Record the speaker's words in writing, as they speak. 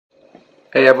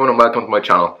Hey everyone, and welcome to my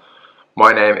channel.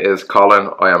 My name is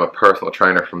Colin. I am a personal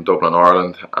trainer from Dublin,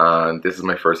 Ireland, and this is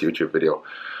my first YouTube video.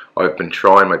 I've been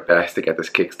trying my best to get this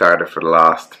kickstarted for the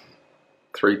last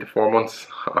 3 to 4 months.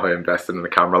 I invested in the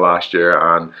camera last year,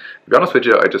 and to be honest with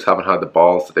you, I just haven't had the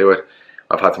balls to do it.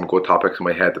 I've had some good topics in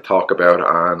my head to talk about,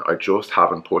 and I just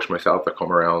haven't pushed myself to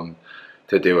come around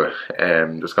to do it.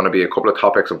 There's going to be a couple of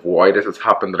topics of why this has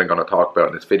happened that I'm going to talk about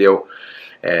in this video.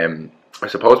 I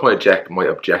suppose my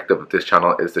objective of this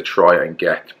channel is to try and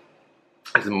get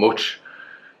as much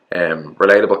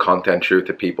relatable content through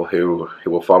to people who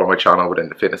will follow my channel within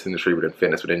the fitness industry, within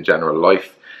fitness, within general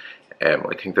life.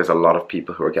 I think there's a lot of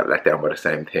people who get let down by the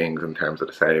same things in terms of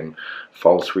the same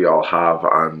faults we all have,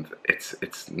 and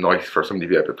it's nice for somebody to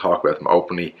be able to talk about them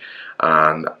openly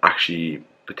and actually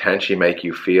potentially make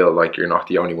you feel like you're not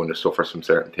the only one who suffers from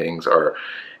certain things, or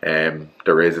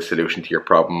there is a solution to your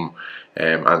problem,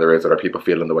 and there is other people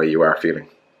feeling the way you are feeling.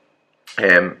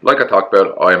 Like I talked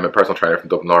about, I am a personal trainer from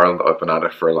Dublin, Ireland. I've been at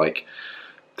it for like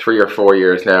 3 or 4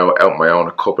 years now, out on my own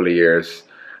a couple of years.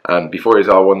 And before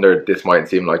you all wondered, this might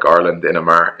seem like Ireland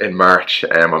in March.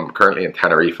 I'm currently in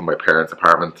Tenerife in my parents'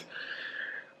 apartment,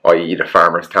 i.e. the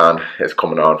farmer's tan is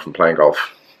coming on from playing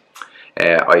golf.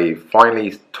 I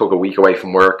finally took a week away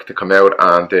from work to come out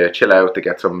and chill out, to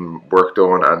get some work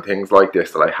done and things like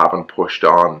this that I haven't pushed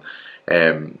on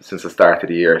since the start of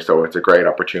the year. So it's a great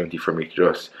opportunity for me to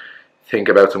just think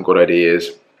about some good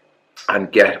ideas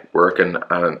and get working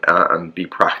and be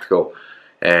practical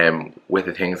with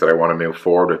the things that I want to move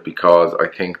forward with, because I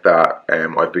think that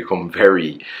I've become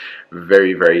very,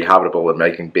 very, very habitual with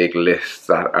making big lists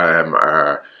that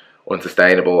are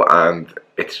unsustainable, and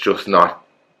it's just not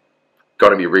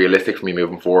going to be realistic for me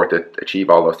moving forward to achieve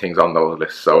all those things on those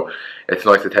lists. So it's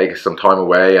nice to take some time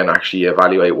away and actually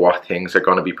evaluate what things are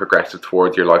going to be progressive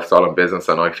towards your lifestyle and business,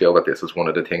 and I feel that this is one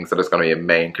of the things that is going to be a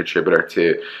main contributor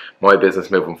to my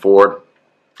business moving forward,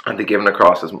 and to give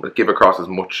across as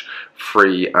much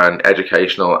free and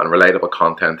educational and relatable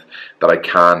content that I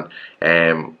can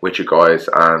with you guys,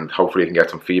 and hopefully you can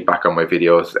get some feedback on my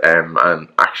videos and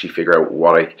actually figure out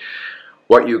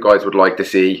what you guys would like to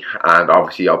see, and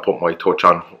obviously I'll put my touch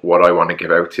on what I want to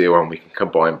give out to, and we can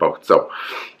combine both. So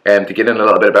to get in a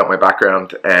little bit about my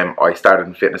background, I started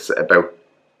in fitness about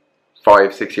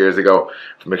 5-6 years ago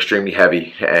from extremely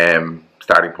heavy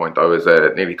starting point. I was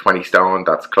nearly 20 stone,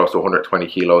 that's close to 120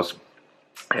 kilos.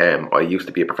 I used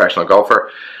to be a professional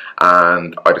golfer,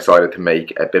 and I decided to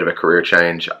make a bit of a career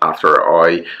change after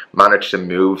I managed to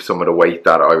move some of the weight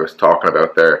that I was talking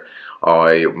about there.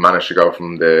 I managed to go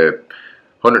from the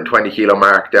 120 kilo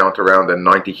mark down to around the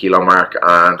 90 kilo mark,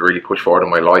 and really push forward in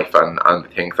my life and the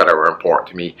things that were important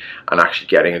to me, and actually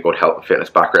getting a good health and fitness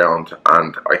background.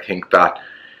 And I think that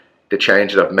the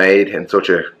change that I've made in such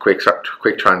a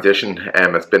quick transition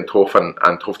has been tough and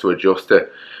tough to adjust to,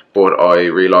 but I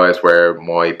realised where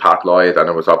my path lied, and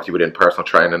it was obviously within personal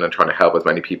training and trying to help as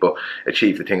many people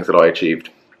achieve the things that I achieved.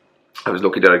 I was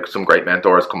lucky to have some great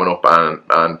mentors coming up,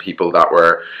 and people that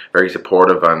were very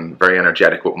supportive and very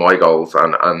energetic with my goals,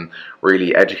 and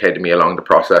really educated me along the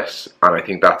process. And I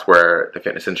think that's where the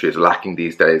fitness industry is lacking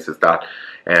these days, is that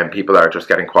people are just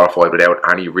getting qualified without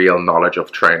any real knowledge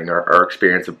of training or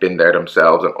experience, have been there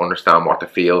themselves and understand what to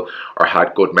feel, or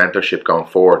had good mentorship going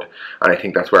forward. And I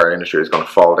think that's where our industry is going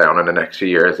to fall down in the next few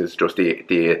years, is just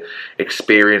the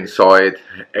experience side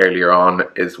earlier on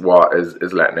is what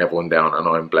is letting everyone down, and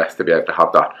I'm blessed to be able to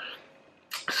have that.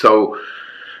 So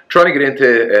trying to get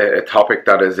into a topic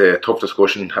that is a tough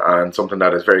discussion and something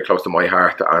that is very close to my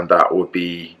heart, and that would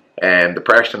be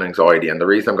depression and anxiety. And the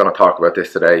reason I'm going to talk about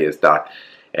this today is that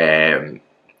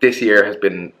this year has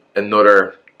been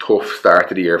another tough start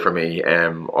to the year for me.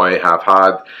 I have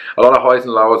had a lot of highs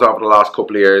and lows over the last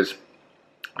couple of years.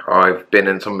 I've been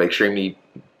in some extremely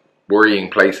worrying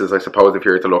places, I suppose, if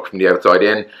you were to look from the outside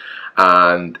in,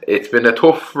 and it's been a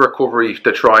tough recovery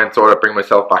to try and sort of bring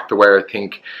myself back to where I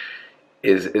think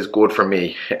is good for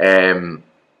me.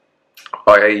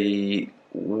 I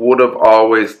would have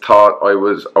always thought I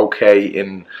was okay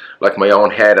in like my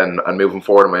own head and moving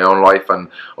forward in my own life, and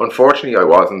unfortunately I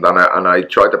wasn't, and I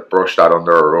tried to brush that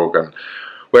under a rug. And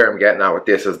where I'm getting at with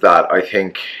this is that I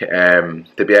think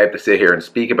to be able to sit here and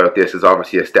speak about this is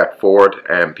obviously a step forward.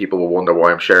 People will wonder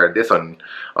why I'm sharing this on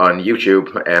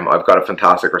YouTube. I've got a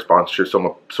fantastic response through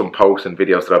some posts and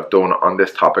videos that I've done on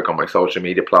this topic on my social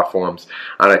media platforms,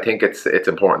 and I think it's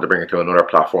important to bring it to another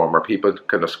platform where people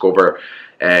can discover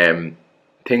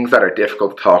things that are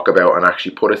difficult to talk about, and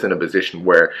actually put us in a position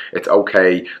where it's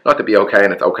okay not to be okay,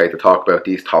 and it's okay to talk about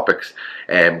these topics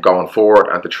going forward,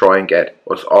 and to try and get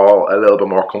us all a little bit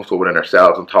more comfortable within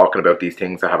ourselves and talking about these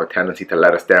things that have a tendency to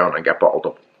let us down and get bottled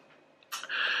up.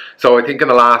 So I think in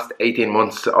the last 18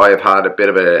 months I've had a bit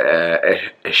of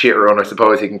a shit run, I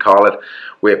suppose you can call it,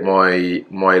 with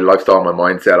my lifestyle, my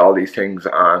mindset, all these things,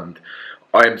 and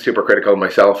I'm super critical of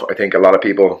myself. I think a lot of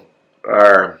people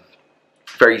are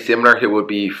very similar who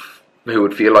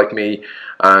would feel like me,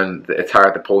 and it's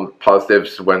hard to pull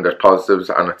positives when there's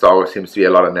positives, and it always seems to be a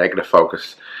lot of negative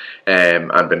focus, and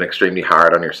been extremely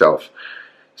hard on yourself.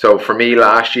 So for me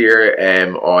last year,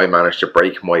 I managed to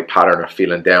break my pattern of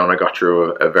feeling down. I got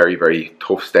through a very, very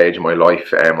tough stage in my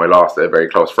life. I lost a very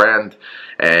close friend.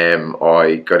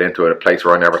 I got into a place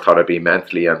where I never thought I'd be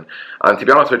mentally, and to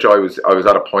be honest with you, I was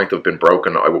at a point of being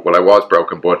broken. I was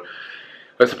broken, but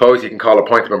I suppose you can call a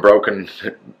point of being broken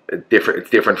different. It's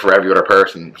different for every other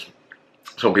person.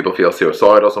 Some people feel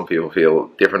suicidal, some people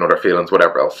feel different other feelings,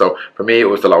 whatever else. So for me, it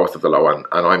was the lowest of the low, and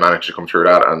I managed to come through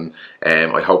that, and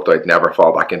I hoped I'd never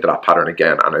fall back into that pattern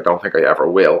again, and I don't think I ever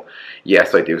will.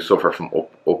 Yes, I do suffer from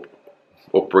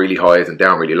up really highs and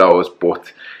down really lows,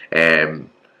 but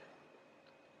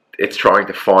it's trying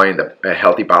to find a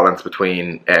healthy balance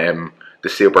between the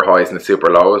super highs and the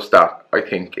super lows that I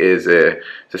think is a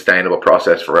sustainable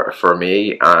process for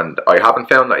me, and I haven't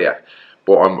found that yet.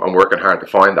 But I'm working hard to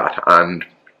find that, and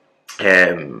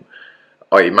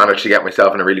I managed to get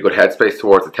myself in a really good headspace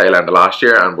towards the tail end of last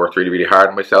year, and worked really, really hard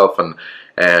on myself,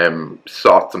 and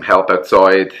sought some help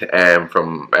outside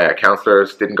from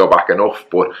counsellors. Didn't go back enough,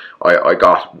 but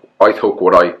I took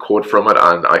what I could from it,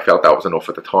 and I felt that was enough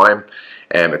at the time.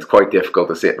 It's quite difficult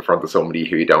to sit in front of somebody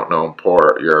who you don't know and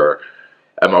pour your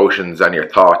emotions and your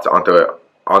thoughts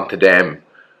onto them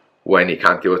when you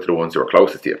can't do it to the ones who are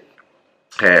closest to you.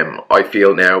 I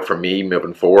feel now, for me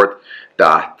moving forward,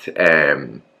 that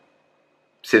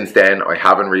since then I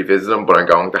haven't revisited them, but I'm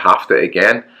going to have to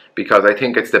again, because I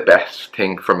think it's the best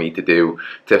thing for me to do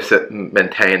to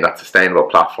maintain that sustainable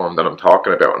platform that I'm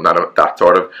talking about, and that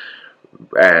sort of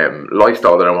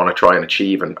lifestyle that I want to try and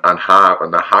achieve and have,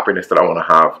 and that happiness that I want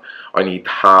to have. I need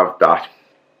to have that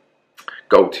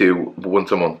go to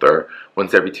once a month or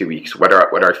once every 2 weeks, whether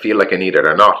I feel like I need it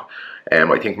or not.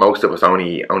 I think most of us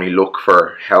only look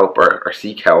for help or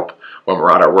seek help when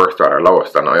we're at our worst or at our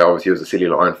lowest. And I always use a silly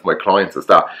line for my clients, is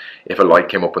that if a light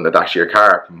came up in the dash of your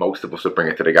car, most of us would bring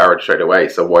it to the garage straight away.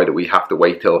 So why do we have to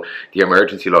wait till the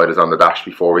emergency light is on the dash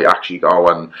before we actually go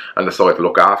and decide to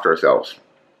look after ourselves?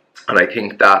 And I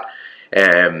think that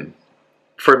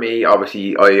for me,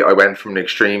 obviously, I went from an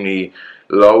extremely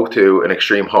low to an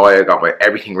extreme high. I got my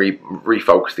everything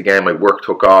refocused again. My work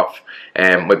took off,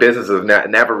 and my business has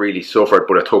never really suffered,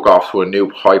 but it took off to a new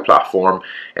high platform.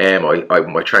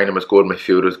 My training was good, my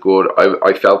food was good.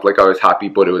 I felt like I was happy,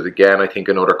 but it was again, I think,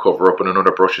 another cover up and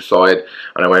another brush aside,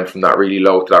 and I went from that really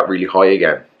low to that really high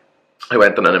again. I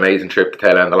went on an amazing trip to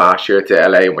tail end of last year to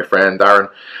LA with my friend Darren,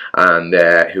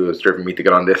 and who has driven me to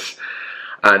get on this.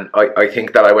 And I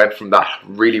think that I went from that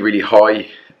really, really high,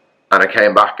 and I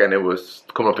came back, and it was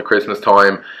coming up to Christmas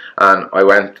time, and I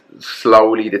went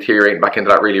slowly deteriorating back into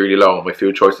that really, really low. My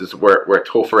food choices were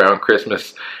tough around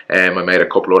Christmas, and I made a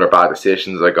couple other bad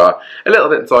decisions. I got a little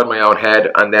bit inside my own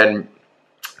head, and then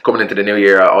coming into the new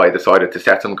year, I decided to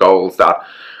set some goals that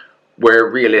were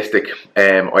realistic.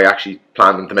 I actually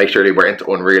planned them to make sure they weren't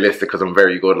unrealistic, because I'm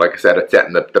very good, like I said, at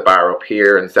setting the bar up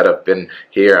here instead of being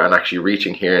here and actually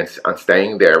reaching here and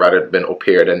staying there, rather than being up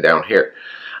here than down here.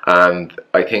 And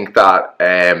I think that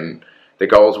the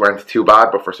goals weren't too bad,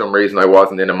 but for some reason I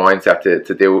wasn't in a mindset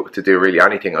to do really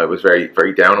anything. I was very,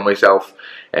 very down on myself.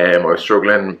 I was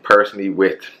struggling personally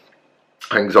with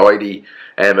anxiety,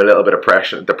 a little bit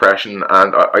of depression,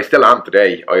 and I still am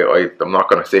today. I'm not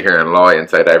going to sit here and lie and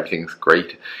say that everything's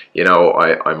great. You know,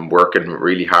 I'm working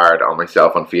really hard on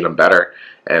myself, on feeling better,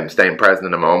 and staying present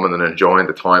in the moment and enjoying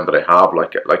the time that I have,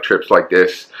 like trips like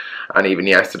this. And even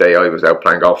yesterday I was out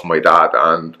playing golf with my dad,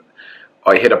 and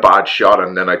I hit a bad shot,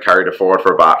 and then I carried it forward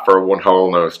for one hole,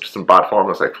 and I was just in bad form. I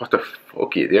was like, what the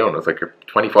fuck are you doing? It's like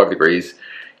 25 degrees,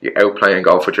 you're out playing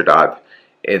golf with your dad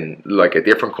in like a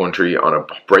different country on a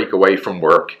break away from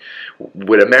work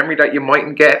with a memory that you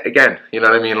mightn't get again. You know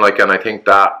what I mean? Like, and I think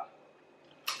that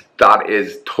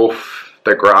is tough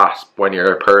to grasp when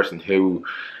you're a person who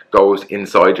goes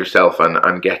inside yourself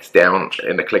and gets down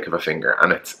in the click of a finger,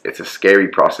 and it's a scary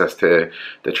process to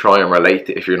try and relate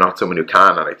to if you're not someone who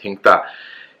can. And I think that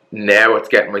now it's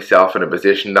getting myself in a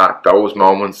position that those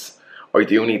moments I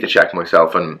do need to check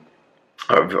myself. And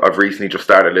I've recently just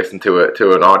started listening to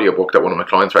an audiobook that one of my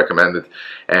clients recommended,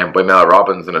 by Mel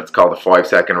Robbins, and it's called The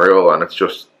 5-Second Rule, and it's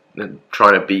just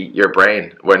trying to beat your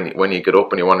brain when you get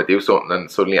up and you want to do something,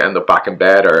 and suddenly you end up back in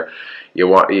bed, or you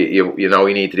know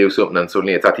you need to do something, and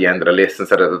suddenly it's at the end of the list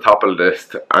instead of the top of the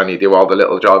list, and you do all the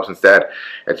little jobs instead.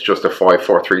 It's just a 5,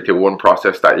 4, 3, 2, 1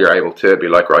 process that you're able to be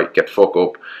like, right, get the fuck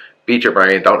up, beat your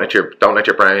brain, don't let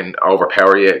your brain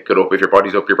overpower you. Get up. If your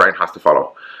body's up, your brain has to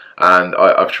follow. And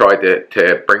I've tried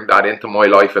to bring that into my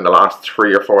life in the last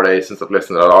 3 or 4 days since I've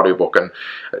listened to that audiobook, and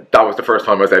that was the first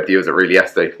time I was able to use it really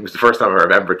yesterday. It was the first time I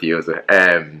remembered to use it.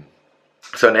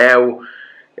 So now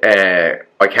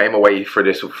I came away for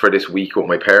this week with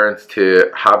my parents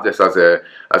to have this as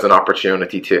an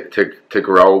opportunity to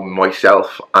grow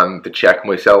myself and to check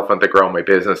myself and to grow my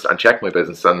business and check my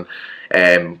business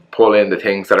and pull in the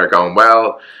things that are going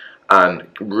well and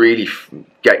really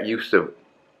get used to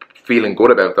feeling good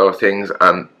about those things,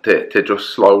 and to just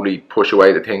slowly push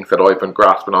away the things that I've been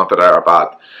grasping onto that are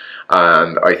bad.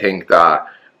 And I think that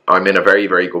I'm in a very,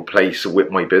 very good place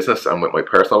with my business and with my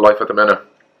personal life at the minute.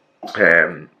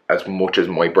 As much as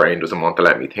my brain doesn't want to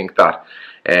let me think that,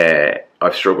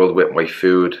 I've struggled with my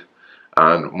food,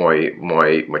 and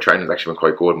my training's actually been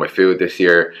quite good. My food this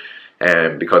year,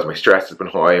 because my stress has been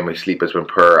high and my sleep has been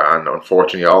poor, and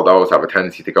unfortunately all those have a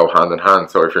tendency to go hand in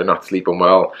hand. So if you're not sleeping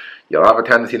well, you'll have a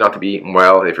tendency not to be eating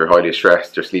well. If you're highly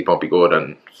stressed, your sleep won't be good,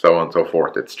 and so on and so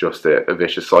forth. It's just a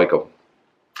vicious cycle.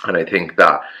 And I think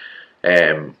that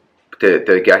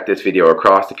to get this video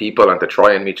across to people and to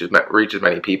try and reach as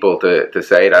many people to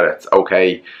say that it's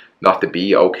okay not to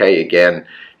be okay again,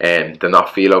 and to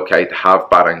not feel okay, to have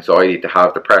bad anxiety, to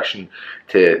have depression,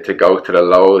 to go to the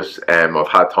lows. I've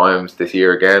had times this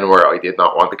year again where I did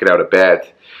not want to get out of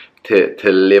bed,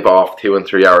 to live off 2 and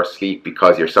 3 hours sleep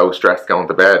because you're so stressed going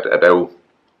to bed about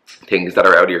things that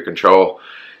are out of your control,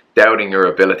 doubting your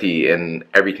ability in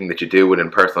everything that you do within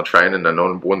personal training,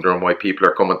 and wondering why people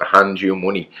are coming to hand you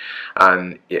money.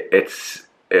 And it's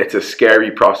a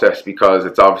scary process, because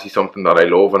it's obviously something that I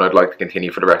love and I'd like to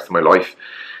continue for the rest of my life.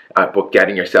 But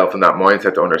getting yourself in that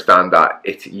mindset to understand that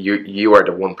it's you are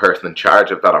the one person in charge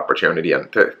of that opportunity,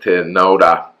 and to know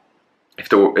that if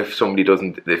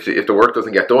the work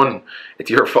doesn't get done, it's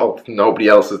your fault. Nobody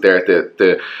else is there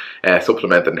to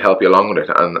supplement it and help you along with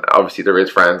it. And obviously there is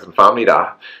friends and family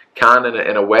that can,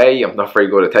 in a way. I'm not very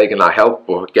good at taking that help,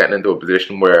 but getting into a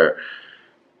position where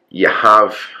you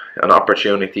have an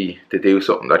opportunity to do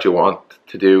something that you want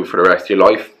to do for the rest of your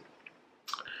life,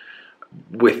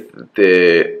 with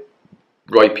the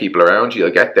right people around you,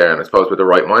 you'll get there. And I suppose with the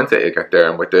right mindset, you'll get there,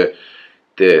 and with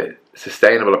the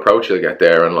sustainable approach, you'll get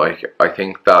there. And like, I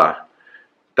think that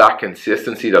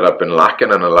consistency that I've been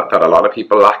lacking, and that a lot of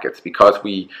people lack, it's because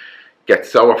we get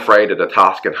so afraid of the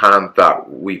task at hand that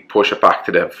we push it back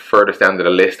to the furthest end of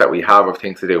the list that we have of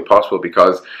things to do possible.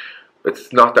 Because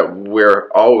it's not that we're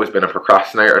always been a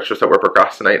procrastinator, it's just that we're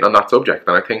procrastinating on that subject.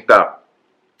 And I think that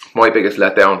my biggest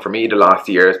letdown for me the last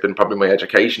year has been probably my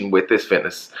education with this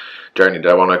fitness journey that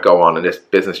I want to go on, and this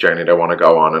business journey that I want to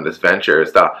go on, and this venture,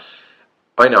 is that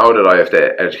I know that I have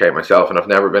to educate myself, and I've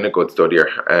never been a good studier.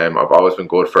 I've always been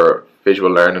good for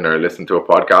visual learning, or listening to a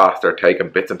podcast, or taking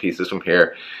bits and pieces from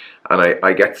here. And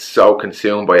I get so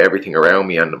consumed by everything around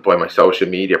me, and by my social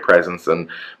media presence, and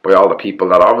by all the people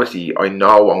that obviously I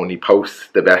know only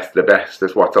post the best. The best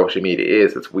is what social media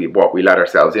is. It's what we let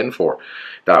ourselves in for.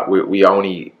 That we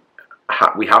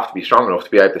have to be strong enough to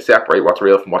be able to separate what's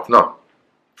real from what's not.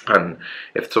 And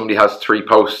if somebody has 3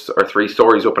 posts or 3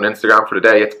 stories up on Instagram for the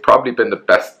day, it's probably been the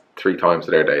best 3 times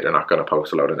of their day. They're not going to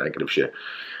post a load of negative shit.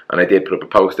 And I did put up a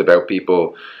post about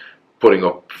people putting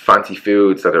up fancy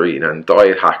foods that they're eating and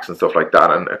diet hacks and stuff like that,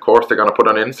 and of course they're going to put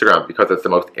it on Instagram because it's the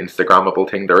most Instagrammable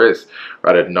thing there is.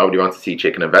 Rather than, nobody wants to see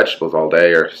chicken and vegetables all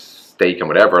day, or steak and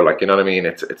whatever, like, you know what I mean?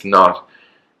 It's not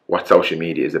what social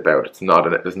media is about. It's not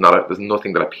there's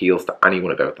nothing that appeals to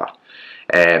anyone about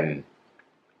that.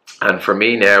 And for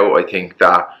me now, I think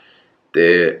that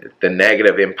the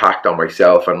negative impact on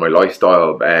myself and my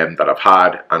lifestyle that I've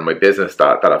had, and my business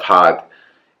that I've had,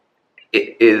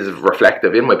 it is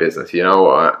reflective in my business. You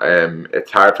know,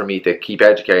 it's hard for me to keep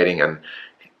educating and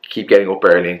keep getting up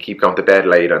early and keep going to bed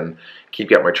late and keep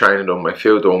getting my training done, my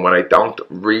food done, when I don't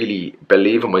really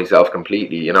believe in myself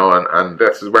completely, you know. And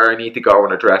this is where I need to go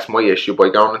and address my issue by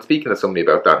going and speaking to somebody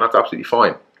about that, and that's absolutely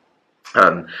fine.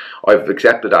 And I've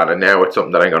accepted that, and now it's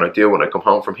something that I'm going to do when I come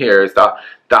home from here, is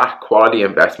that quality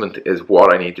investment is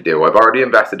what I need to do. I've already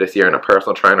invested this year in a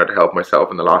personal trainer to help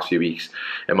myself in the last few weeks,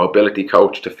 a mobility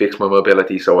coach to fix my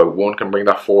mobility, so I, 1, can bring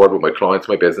that forward with my clients,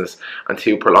 my business, and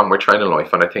 2, prolong my training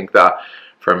life. And I think that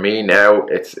for me now,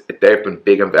 they've been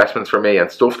big investments for me and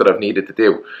stuff that I've needed to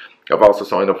do. I've also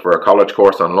signed up for a college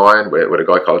course online with a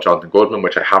guy called Jonathan Goodman,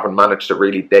 which I haven't managed to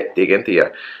really dig into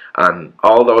yet. And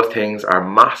all those things are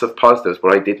massive positives,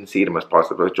 but I didn't see them as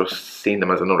positive. I've just seen them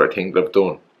as another thing that I've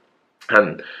done.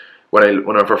 And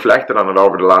when I've reflected on it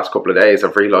over the last couple of days,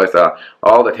 I've realised that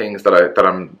all the things that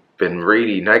I'm been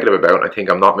really negative about, I think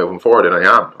I'm not moving forward, and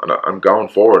I am, and I'm going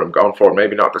forward.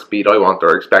 Maybe not the speed I want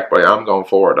or expect, but I am going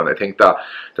forward. And I think that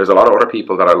there's a lot of other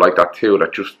people that are like that too,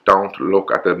 that just don't look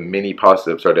at the mini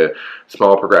positives or the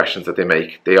small progressions that they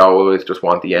make. They always just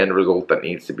want the end result that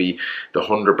needs to be the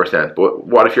 100%. But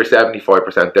what if you're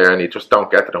 75% there and you just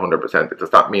don't get to the 100%? Does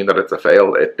that mean that it's a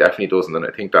fail? It definitely doesn't, and I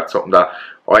think that's something that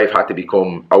I've had to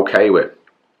become okay with.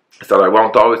 So I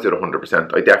won't always do the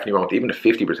 100%. I definitely won't. Even the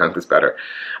 50% is better.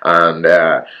 And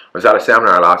I was at a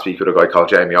seminar last week with a guy called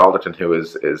Jamie Alderton, who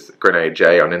is Grenade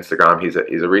J on Instagram. He's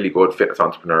a really good fitness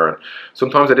entrepreneur. And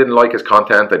sometimes I didn't like his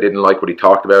content. I didn't like what he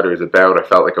talked about or was about. I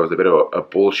felt like it was a bit of a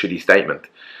bullshitty statement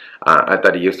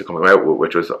that he used to come out with,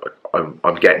 which was,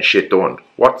 I'm getting shit done.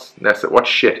 What's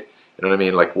shit? You know what I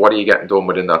mean? Like, what are you getting done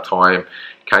within that time?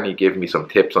 Can you give me some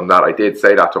tips on that? I did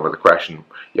say that to him as a question.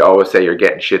 You always say you're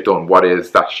getting shit done. What is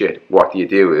that shit? What do you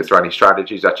do? Is there any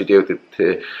strategies that you do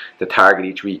to target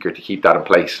each week or to keep that in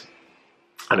place?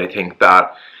 And I think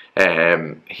that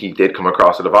he did come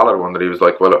across with a valid one, that he was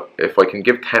like, well, if I can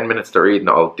give 10 minutes to read, and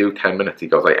I'll do 10 minutes. He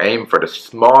goes, I aim for the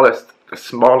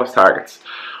smallest targets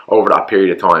over that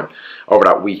period of time, over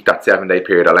that week, that 7-day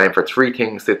period. I'll aim for 3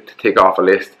 things to tick off a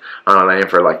list, and I'll aim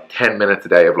for like 10 minutes a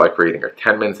day of like reading, or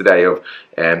 10 minutes a day of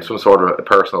some sort of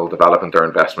personal development or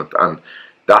investment. And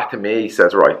that to me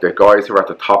says, right, the guys who are at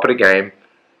the top of the game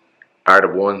are the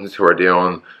ones who are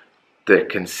doing the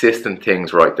consistent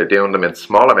things right. They're doing them in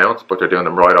small amounts, but they're doing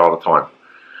them right all the time.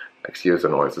 Excuse the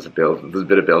noise, there's a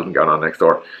bit of building going on next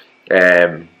door.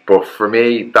 But for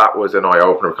me, that was an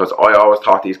eye-opener, because I always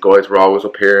thought these guys were always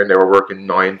up here and they were working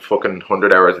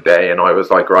 900 hours a day, and I was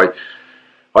like, right,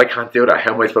 I can't do that.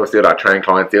 How am I supposed to do that? Train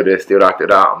clients, do this, do that, do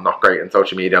that. I'm not great in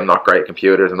social media, I'm not great at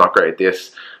computers, I'm not great at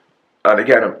this. And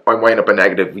again, I'm weighing up a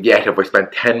negative. Yet if I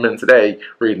spend 10 minutes a day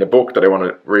reading a book that I want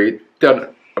to read, then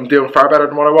I'm doing far better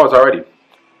than what I was already.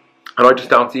 And I just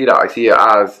don't see that. I see it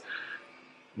as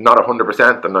not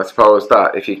 100%, and I suppose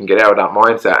that if you can get out of that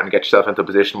mindset and get yourself into a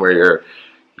position where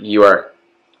you are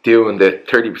doing the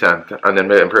 30% and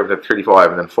then improving to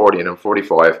 35 and then 40 and then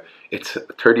 45, it's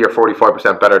 30 or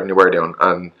 45% better than you were doing,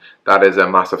 and that is a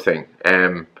massive thing.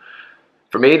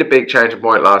 For me, the big changing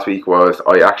point last week was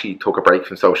I actually took a break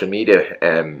from social media.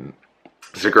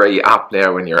 There's a great app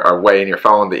now when you're away in your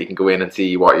phone that you can go in and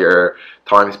see what your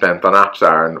time spent on apps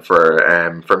are.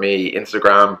 And for me,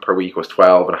 Instagram per week was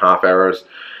 12.5 hours,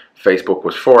 Facebook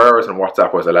was 4 hours, and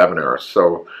WhatsApp was 11 hours.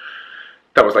 So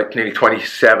that was like nearly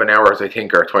 27 hours, I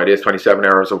think, or 27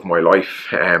 hours of my life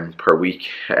per week.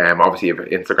 Obviously, if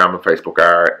Instagram and Facebook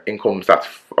are incomes, that's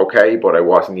okay, but I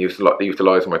wasn't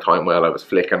utilising my time well. I was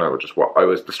flicking, I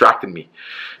was distracting me.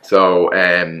 So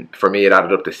for me, it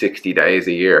added up to 60 days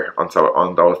a year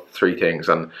on those 3 things.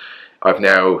 And I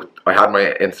had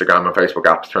my Instagram and Facebook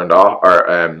apps turned off,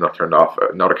 or not turned off,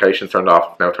 notifications turned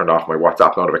off. Now turned off my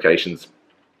WhatsApp notifications,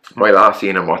 my last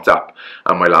seen in WhatsApp,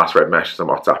 and my last read message on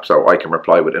WhatsApp, so I can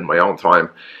reply within my own time.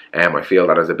 I feel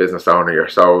that as a business owner, you're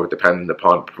so dependent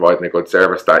upon providing a good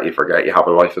service that you forget you have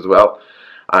a life as well.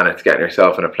 And it's getting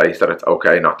yourself in a place that it's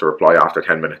okay not to reply after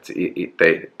 10 minutes.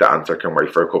 The answer can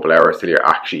wait for a couple of hours till you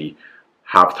actually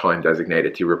have time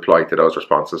designated to reply to those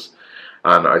responses.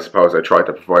 And I suppose I tried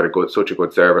to provide such a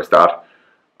good service that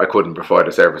I couldn't provide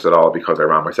a service at all because I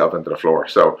ran myself into the floor.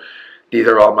 So these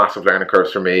are all massive learning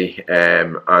curves for me,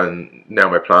 and now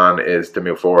my plan is to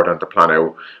move forward and to plan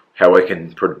out how I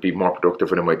can be more productive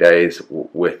within my days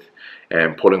with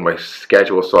pulling my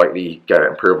schedule slightly,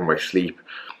 improving my sleep,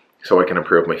 so I can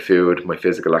improve my food, my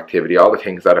physical activity, all the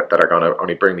things that are going to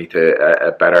only bring me to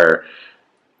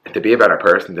be a better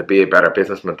person, to be a better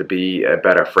businessman, to be a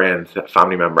better friend,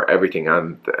 family member, everything.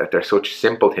 And they're such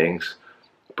simple things,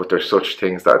 but they're such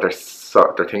things that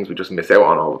they're things we just miss out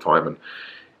on all the time. And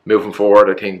moving forward,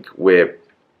 I think with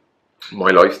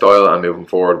my lifestyle and moving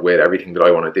forward with everything that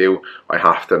I want to do, I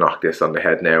have to knock this on the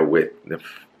head now with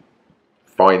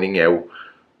finding out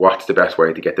what's the best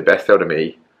way to get the best out of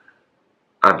me,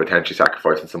 and potentially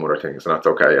sacrificing some other things, and that's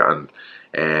okay.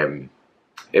 And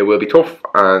it will be tough,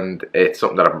 and it's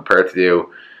something that I'm prepared to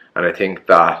do. And I think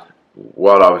that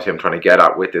what obviously I'm trying to get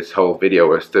at with this whole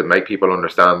video is to make people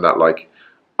understand that, like,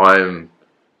 I'm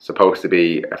supposed to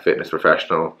be a fitness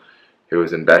professional who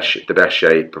is in the best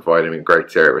shape, providing me great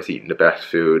service, eating the best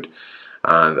food.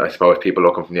 And I suppose people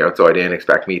looking from the outside in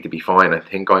expect me to be fine. I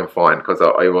think I'm fine, because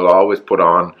I will always put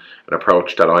on an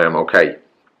approach that I am okay.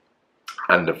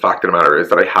 And the fact of the matter is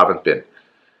that I haven't been.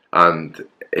 And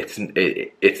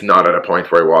it's not at a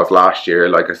point where I was last year,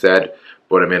 like I said,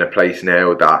 but I'm in a place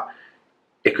now that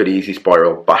it could easily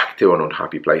spiral back to an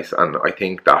unhappy place. And I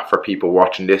think that for people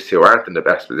watching this who aren't in the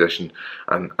best position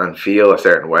and feel a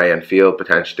certain way and feel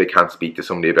potentially they can't speak to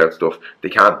somebody about stuff, they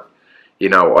can. You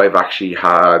know, I've actually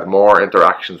had more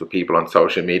interactions with people on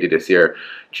social media this year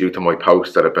due to my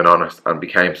posts that have been honest and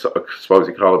became, I suppose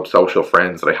you could call them social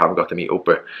friends that I haven't got to meet up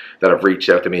with, that have reached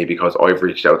out to me because I've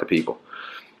reached out to people.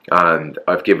 And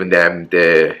I've given them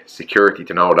the security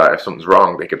to know that if something's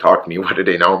wrong, they can talk to me whether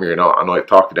they know me or not. And I've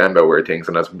talked to them about weird things,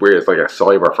 and as weird as like a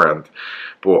cyber friend,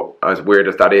 but as weird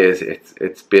as that is,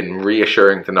 it's been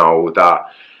reassuring to know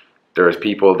that there's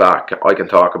people that I can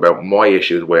talk about my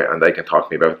issues with and they can talk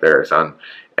to me about theirs. And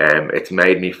it's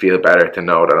made me feel better to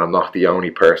know that I'm not the only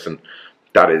person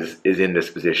that is in this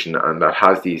position and that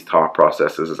has these thought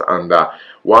processes and that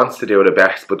wants to do the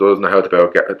best but doesn't know how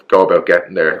to go about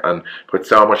getting there, and put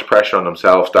so much pressure on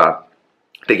themselves that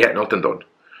they get nothing done.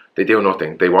 They do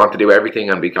nothing. They want to do everything,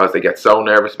 and because they get so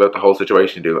nervous about the whole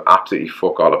situation, do absolutely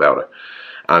fuck all about it.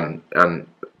 And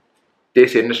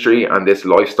this industry and this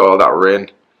lifestyle that we're in,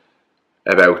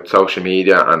 about social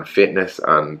media and fitness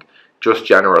and just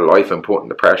general life and putting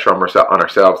the pressure on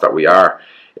ourselves that we are,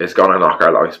 is going to knock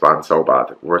our lifespan so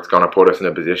bad, where it's going to put us in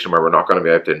a position where we're not going to be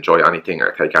able to enjoy anything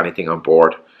or take anything on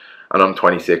board. And I'm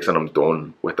 26 and I'm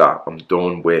done with that. I'm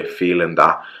done with feeling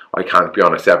that I can't be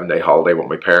on a 7-day holiday with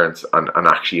my parents and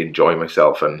actually enjoy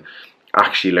myself and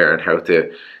actually learn how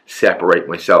to separate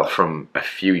myself from a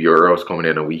few euros coming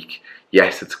in a week.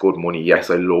 Yes, it's good money.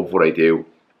 Yes, I love what I do.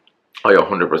 I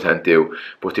 100% do.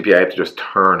 But to be able to just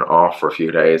turn off for a few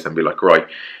days and be like, right,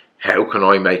 how can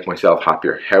I make myself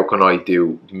happier? How can I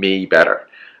do me better?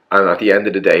 And at the end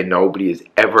of the day, nobody is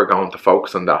ever going to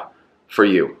focus on that for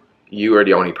you. You are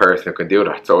the only person who can do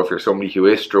that. So if you're somebody who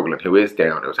is struggling, who is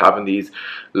down, who's having these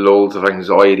lulls of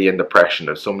anxiety and depression,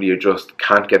 if somebody who just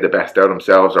can't get the best out of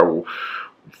themselves or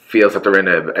feels that they're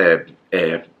in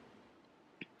a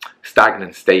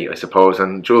stagnant state, I suppose,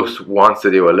 and just wants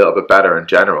to do a little bit better in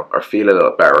general, or feel a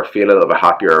little better, or feel a little bit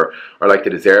happier, or like they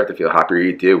deserve to feel happier,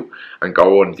 you do, and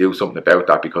go and do something about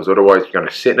that, because otherwise you're going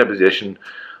to sit in a position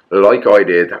like I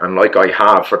did and like I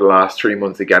have for the last 3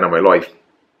 months again of my life,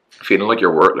 feeling like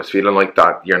you're worthless, feeling like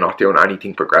that you're not doing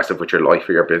anything progressive with your life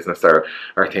or your business, or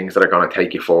things that are going to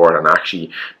take you forward and actually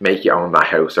make you own that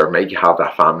house or make you have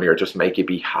that family or just make you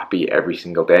be happy every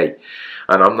single day.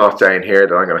 And I'm not saying here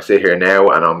that I'm going to sit here now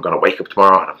and I'm going to wake up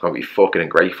tomorrow and I'm going to be fucking in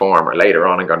great form, or later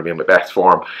on I'm going to be in my best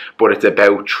form, but it's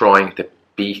about trying to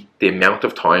beat the amount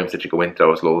of times that you go into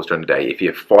those lulls during the day. If you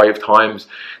have 5 times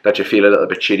that you feel a little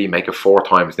bit shitty, make it 4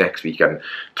 times next week and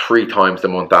 3 times the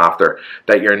month after,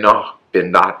 that you're not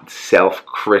been that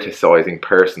self-criticizing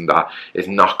person that is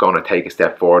not going to take a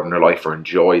step forward in their life or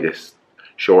enjoy this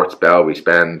short spell we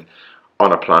spend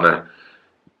on a planet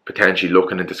potentially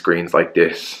looking into screens like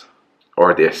this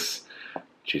or this,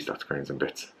 jeez, that screen's in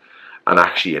bits, and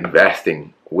actually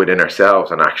investing within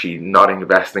ourselves and actually not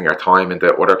investing our time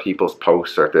into other people's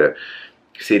posts or the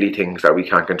silly things that we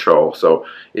can't control. So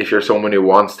if you're someone who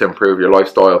wants to improve your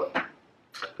lifestyle,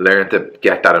 learn to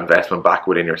get that investment back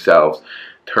within yourselves.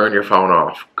 Turn your phone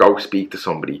off, go speak to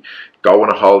somebody, go on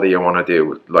a holiday you want to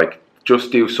do, like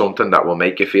just do something that will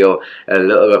make you feel a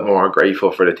little bit more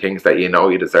grateful for the things that you know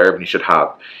you deserve and you should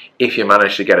have. If you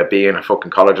manage to get a B in a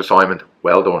fucking college assignment,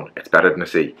 well done, it's better than a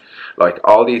C. Like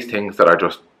all these things that are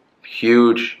just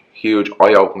huge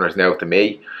eye-openers now to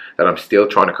me that I'm still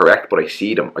trying to correct, but I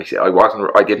see them.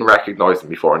 I didn't recognize them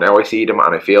before. Now I see them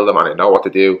and I feel them and I know what to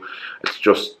do. It's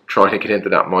just trying to get into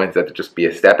that mindset to just be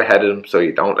a step ahead of them, so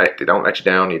they don't let you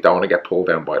down. You don't want to get pulled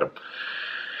down by them.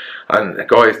 And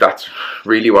guys, that's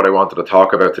really what I wanted to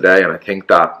talk about today. And I think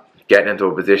that getting into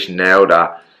a position now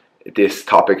that this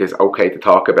topic is okay to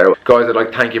talk about. Guys, I'd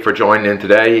like to thank you for joining in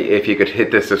today. If you could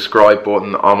hit the subscribe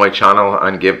button on my channel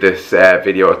and give this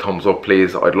video a thumbs up,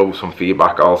 please. I'd love some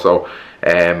feedback also,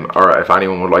 or if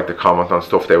anyone would like to comment on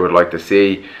stuff they would like to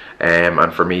see,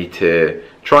 and for me to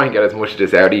try and get as much of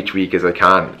this out each week as I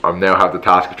can. I now have the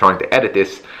task of trying to edit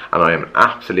this, and I am an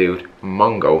absolute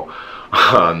mongo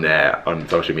on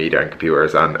social media and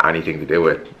computers and anything to do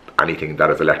with anything that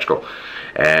is electrical.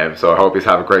 So I hope you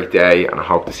have a great day, and I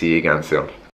hope to see you again soon.